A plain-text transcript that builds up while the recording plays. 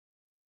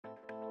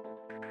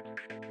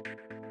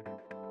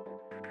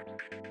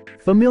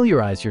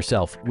Familiarize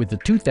yourself with the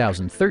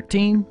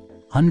 2013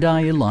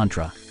 Hyundai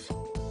Elantra.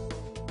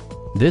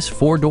 This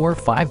four-door,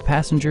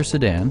 five-passenger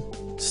sedan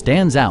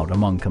stands out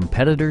among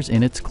competitors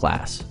in its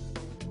class.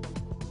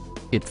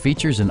 It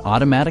features an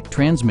automatic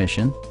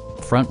transmission,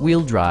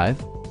 front-wheel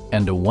drive,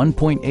 and a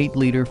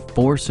 1.8-liter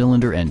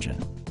four-cylinder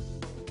engine.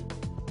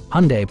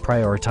 Hyundai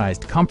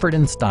prioritized comfort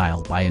and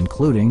style by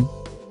including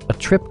a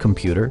trip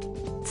computer,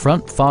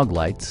 front fog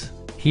lights,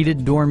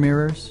 heated door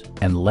mirrors,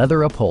 and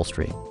leather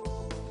upholstery.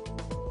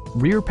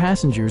 Rear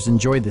passengers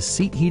enjoy the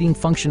seat heating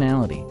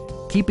functionality,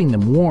 keeping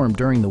them warm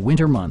during the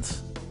winter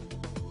months.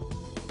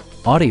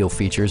 Audio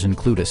features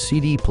include a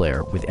CD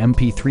player with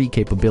MP3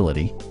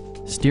 capability,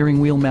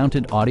 steering wheel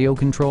mounted audio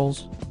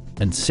controls,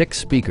 and 6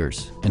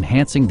 speakers,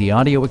 enhancing the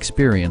audio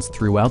experience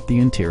throughout the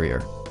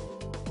interior.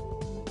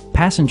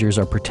 Passengers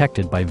are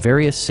protected by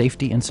various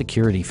safety and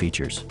security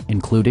features,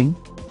 including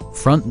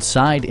front and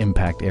side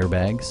impact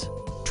airbags,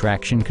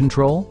 traction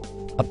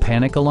control, a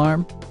panic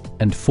alarm,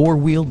 and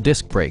 4-wheel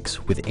disc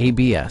brakes with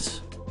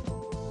ABS.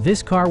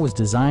 This car was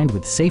designed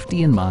with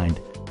safety in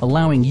mind,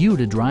 allowing you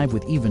to drive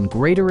with even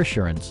greater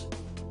assurance.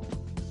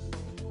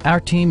 Our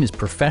team is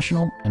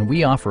professional and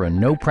we offer a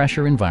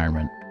no-pressure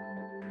environment.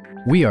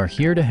 We are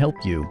here to help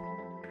you.